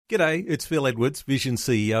G'day, it's Phil Edwards, Vision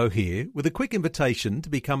CEO here, with a quick invitation to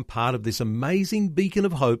become part of this amazing beacon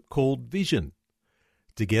of hope called Vision.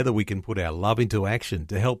 Together we can put our love into action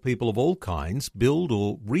to help people of all kinds build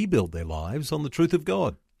or rebuild their lives on the truth of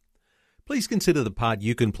God. Please consider the part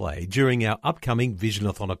you can play during our upcoming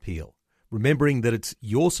Visionathon appeal, remembering that it's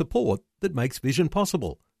your support that makes Vision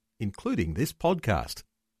possible, including this podcast.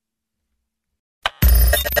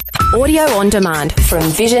 Audio on demand from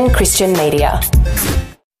Vision Christian Media.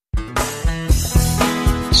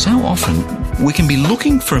 So often we can be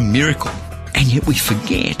looking for a miracle, and yet we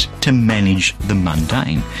forget to manage the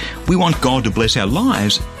mundane. We want God to bless our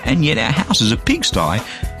lives, and yet our house is a pigsty,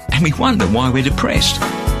 and we wonder why we're depressed.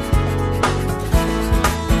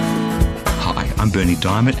 Hi, I'm Bernie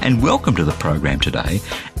Diamond, and welcome to the program today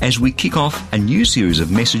as we kick off a new series of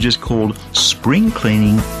messages called Spring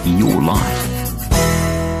Cleaning Your Life.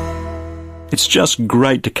 It's just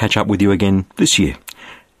great to catch up with you again this year.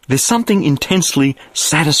 There's something intensely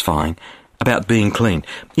satisfying about being clean.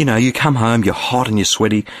 You know, you come home, you're hot and you're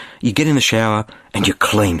sweaty, you get in the shower and you're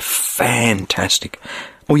clean. Fantastic.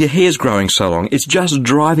 Or your hair's growing so long, it's just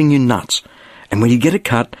driving you nuts. And when you get it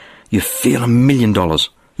cut, you feel $1 million.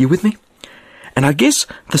 You with me? And I guess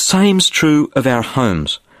the same's true of our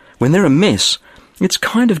homes. When they're a mess, it's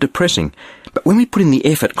kind of depressing. But when we put in the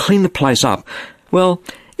effort, clean the place up, well,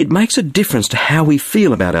 it makes a difference to how we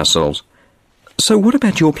feel about ourselves. So what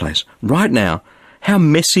about your place? Right now, how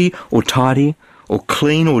messy or tidy or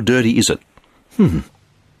clean or dirty is it?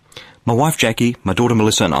 My wife Jackie, my daughter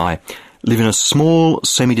Melissa and I live in a small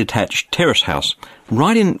semi-detached terrace house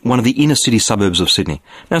right in one of the inner city suburbs of Sydney.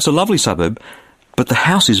 Now it's a lovely suburb, but the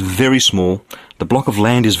house is very small. The block of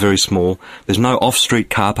land is very small. There's no off-street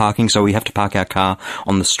car parking, so we have to park our car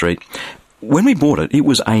on the street. When we bought it, it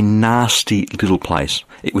was a nasty little place.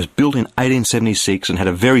 It was built in 1876 and had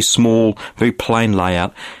a very small, very plain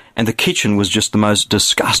layout, and the kitchen was just the most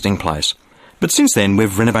disgusting place. But since then,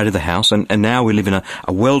 we've renovated the house, and now we live in a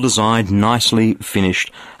well-designed, nicely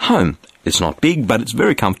finished home. It's not big, but it's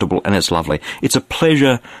very comfortable and it's lovely. It's a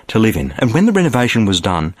pleasure to live in. And when the renovation was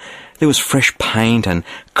done, there was fresh paint and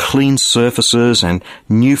clean surfaces and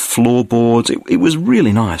new floorboards. It was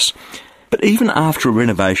really nice. But even after a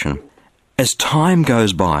renovation, as time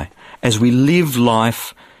goes by, as we live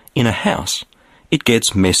life in a house, it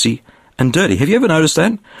gets messy and dirty. Have you ever noticed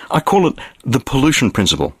that? I call it the pollution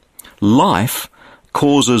principle. Life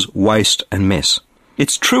causes waste and mess.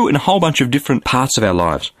 It's true in a whole bunch of different parts of our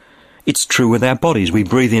lives. It's true with our bodies. We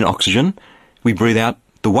breathe in oxygen. We breathe out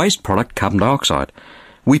the waste product, carbon dioxide.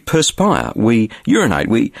 We perspire. We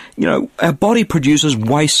urinate. Our body produces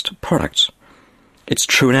waste products. It's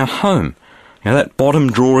true in our home. Now that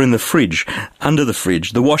bottom drawer in the fridge, under the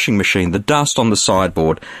fridge, the washing machine, the dust on the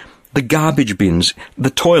sideboard, the garbage bins,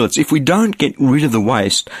 the toilets, if we don't get rid of the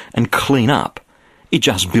waste and clean up, it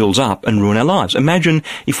just builds up and ruins our lives. Imagine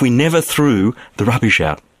if we never threw the rubbish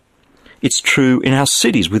out. It's true in our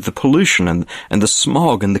cities with the pollution and the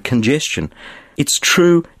smog and the congestion. It's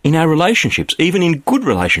true in our relationships, even in good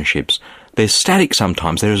relationships. They're static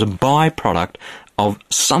sometimes. There is a byproduct of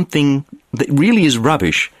something that really is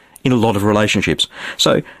rubbish in a lot of relationships.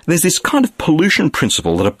 So there's this kind of pollution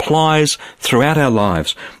principle that applies throughout our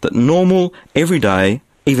lives, that normal, everyday,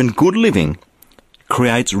 even good living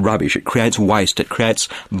creates rubbish, it creates waste, it creates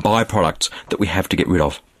byproducts that we have to get rid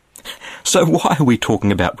of. So why are we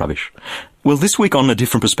talking about rubbish? Well, this week on A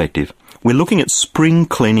Different Perspective, we're looking at spring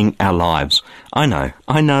cleaning our lives. I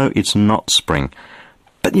know it's not spring.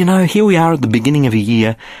 But here we are at the beginning of a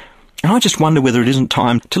year, and I just wonder whether it isn't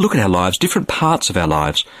time to look at our lives, different parts of our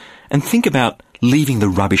lives, and think about leaving the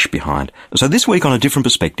rubbish behind. So this week on A Different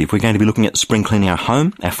Perspective, we're going to be looking at spring cleaning our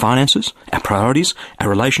home, our finances, our priorities, our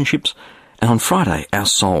relationships, and on Friday, our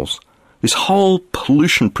souls. This whole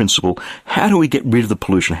pollution principle, how do we get rid of the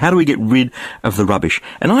pollution? How do we get rid of the rubbish?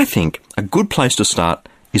 And I think a good place to start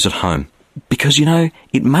is at home. Because,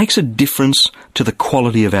 it makes a difference to the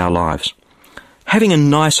quality of our lives. Having a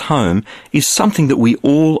nice home is something that we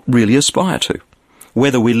all really aspire to.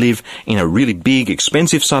 Whether we live in a really big,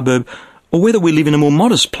 expensive suburb, or whether we live in a more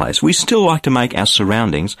modest place, we still like to make our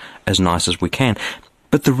surroundings as nice as we can.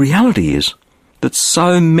 But the reality is that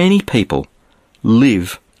so many people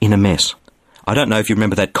live in a mess. I don't know if you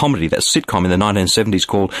remember that comedy, that sitcom in the 1970s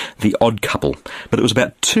called The Odd Couple, but it was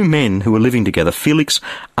about two men who were living together, Felix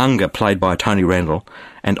Unger, played by Tony Randall,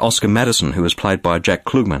 and Oscar Madison, who was played by Jack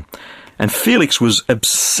Klugman. And Felix was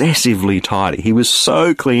obsessively tidy. He was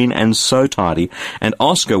so clean and so tidy. And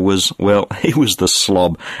Oscar was, he was the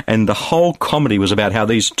slob. And the whole comedy was about how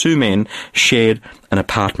these two men shared an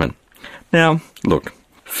apartment. Now, look,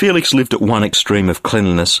 Felix lived at one extreme of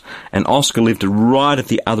cleanliness, and Oscar lived right at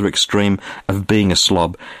the other extreme of being a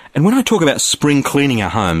slob. And when I talk about spring cleaning our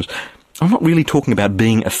homes, I'm not really talking about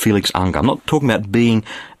being a Felix Unger. I'm not talking about being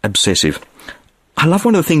obsessive. I love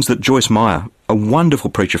one of the things that Joyce Meyer, a wonderful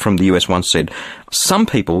preacher from the US, once said. Some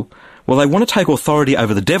people, well, they want to take authority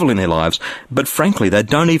over the devil in their lives, but frankly, they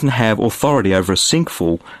don't even have authority over a sink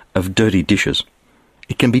full of dirty dishes.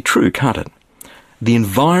 It can be true, can't it? The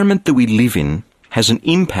environment that we live in has an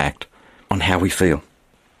impact on how we feel.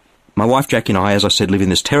 My wife Jackie and I, as I said, live in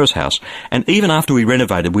this terrace house, and even after we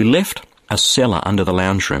renovated, we left a cellar under the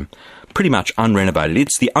lounge room, pretty much unrenovated.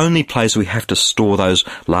 It's the only place we have to store those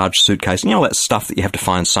large suitcases. You know, that stuff that you have to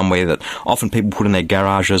find somewhere that often people put in their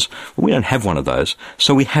garages. Well, we don't have one of those,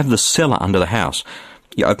 so we have the cellar under the house.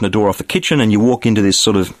 You open the door off the kitchen and you walk into this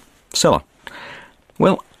sort of cellar.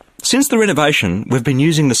 Well, since the renovation, we've been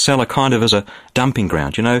using the cellar kind of as a dumping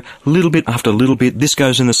ground, you know, little bit after little bit. This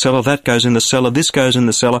goes in the cellar, that goes in the cellar, this goes in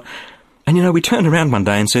the cellar. And, you know, we turned around one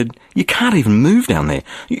day and said, you can't even move down there.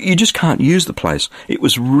 You just can't use the place. It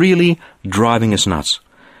was really driving us nuts.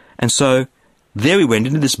 And so there we went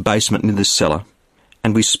into this basement, into this cellar,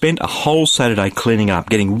 and we spent a whole Saturday cleaning it up,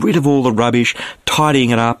 getting rid of all the rubbish,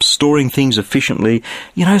 tidying it up, storing things efficiently.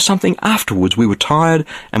 You know something, afterwards we were tired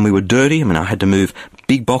and we were dirty. I mean, I had to move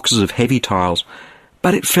big boxes of heavy tiles,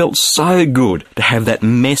 but it felt so good to have that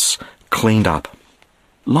mess cleaned up.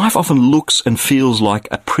 Life often looks and feels like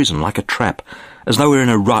a prison, like a trap, as though we're in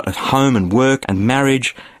a rut of home and work and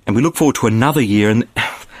marriage, and we look forward to another year and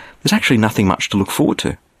there's actually nothing much to look forward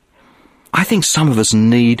to. I think some of us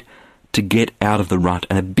need to get out of the rut,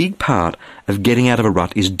 and a big part of getting out of a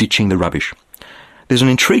rut is ditching the rubbish. There's an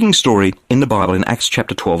intriguing story in the Bible in Acts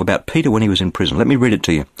chapter 12 about Peter when he was in prison. Let me read it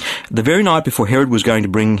to you. The very night before Herod was going to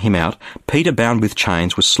bring him out, Peter, bound with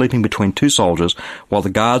chains, was sleeping between two soldiers while the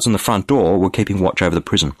guards on the front door were keeping watch over the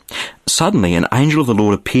prison. Suddenly, an angel of the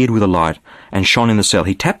Lord appeared with a light and shone in the cell.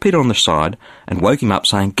 He tapped Peter on the side and woke him up,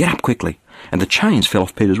 saying, "Get up quickly." And the chains fell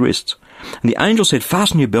off Peter's wrists. And the angel said,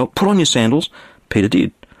 "Fasten your belt, put on your sandals." Peter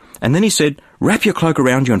did. And then he said, "Wrap your cloak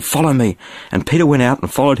around you and follow me." And Peter went out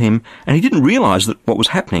and followed him, and he didn't realise that what was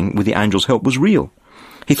happening with the angel's help was real.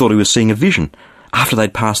 He thought he was seeing a vision. After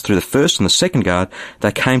they'd passed through the first and the second guard,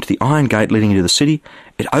 they came to the iron gate leading into the city.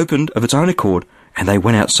 It opened of its own accord, and they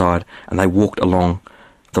went outside, and they walked along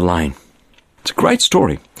the lane. It's a great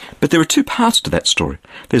story, but there are two parts to that story.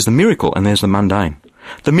 There's the miracle and there's the mundane.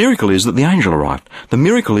 The miracle is that the angel arrived. The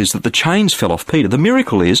miracle is that the chains fell off Peter. The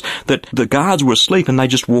miracle is that the guards were asleep and they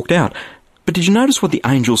just walked out. But did you notice what the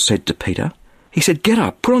angel said to Peter? He said, "Get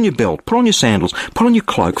up, put on your belt, put on your sandals, put on your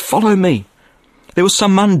cloak, follow me." There were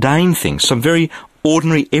some mundane things, some very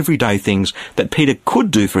ordinary, everyday things that Peter could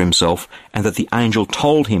do for himself and that the angel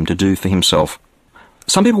told him to do for himself.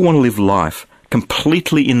 Some people want to live life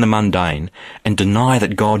completely in the mundane and deny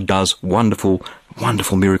that God does wonderful,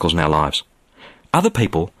 wonderful miracles in our lives. Other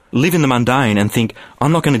people live in the mundane and think,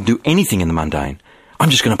 I'm not going to do anything in the mundane. I'm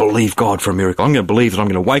just going to believe God for a miracle. I'm going to believe that I'm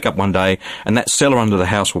going to wake up one day and that cellar under the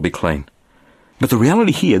house will be clean. But the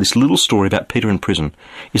reality here, this little story about Peter in prison,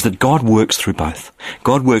 is that God works through both.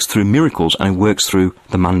 God works through miracles and He works through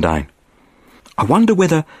the mundane. I wonder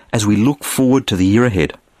whether, as we look forward to the year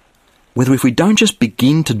ahead, whether if we don't just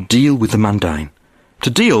begin to deal with the mundane, to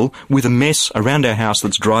deal with a mess around our house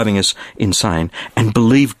that's driving us insane, and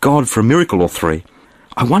believe God for a miracle or three,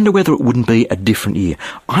 I wonder whether it wouldn't be a different year.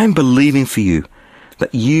 I'm believing for you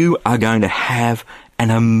that you are going to have an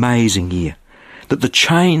amazing year, that the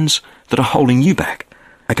chains that are holding you back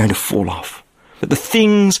are going to fall off, that the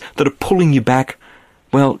things that are pulling you back,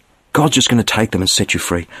 well, God's just going to take them and set you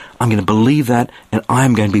free. I'm going to believe that, and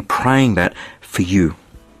I'm going to be praying that for you.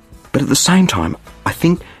 But at the same time, I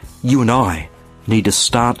think you and I need to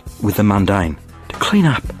start with the mundane, to clean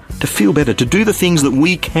up, to feel better, to do the things that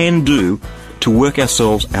we can do to work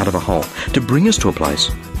ourselves out of a hole, to bring us to a place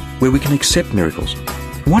where we can accept miracles.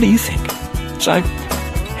 What do you think? So,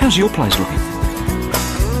 how's your place looking?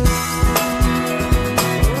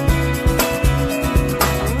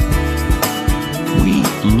 We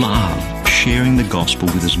love sharing the gospel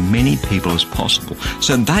with as many people as possible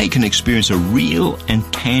so they can experience a real and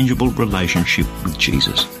tangible relationship with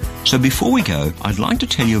Jesus. So before we go, I'd like to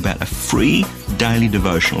tell you about a free daily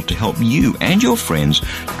devotional to help you and your friends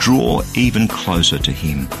draw even closer to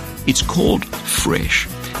Him. It's called Fresh.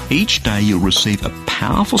 Each day you'll receive a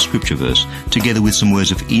powerful scripture verse together with some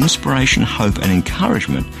words of inspiration, hope and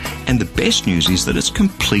encouragement. And the best news is that it's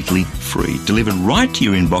completely free, delivered right to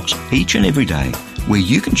your inbox each and every day, where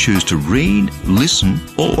you can choose to read, listen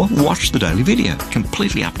or watch the daily video.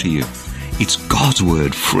 Completely up to you. It's God's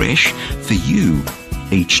Word fresh for you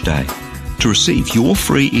each day. To receive your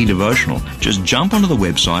free e-devotional, just jump onto the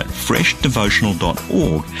website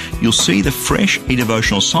freshdevotional.org. You'll see the Fresh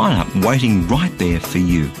e-devotional sign-up waiting right there for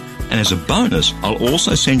you. And as a bonus, I'll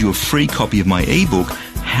also send you a free copy of my ebook,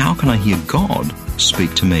 How Can I Hear God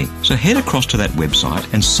Speak to Me? So head across to that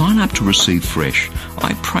website and sign up to receive Fresh.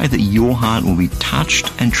 I pray that your heart will be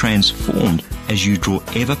touched and transformed as you draw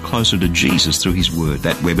ever closer to Jesus through His Word.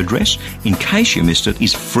 That web address, in case you missed it,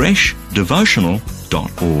 is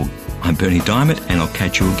freshdevotional.org. I'm Bernie Diamond, and I'll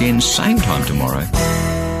catch you again same time tomorrow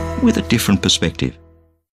with a different perspective.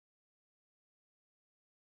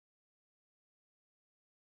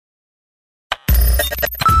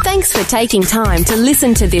 Thanks for taking time to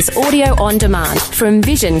listen to this audio on demand from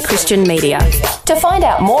Vision Christian Media. To find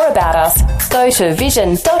out more about us, go to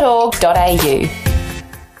vision.org.au.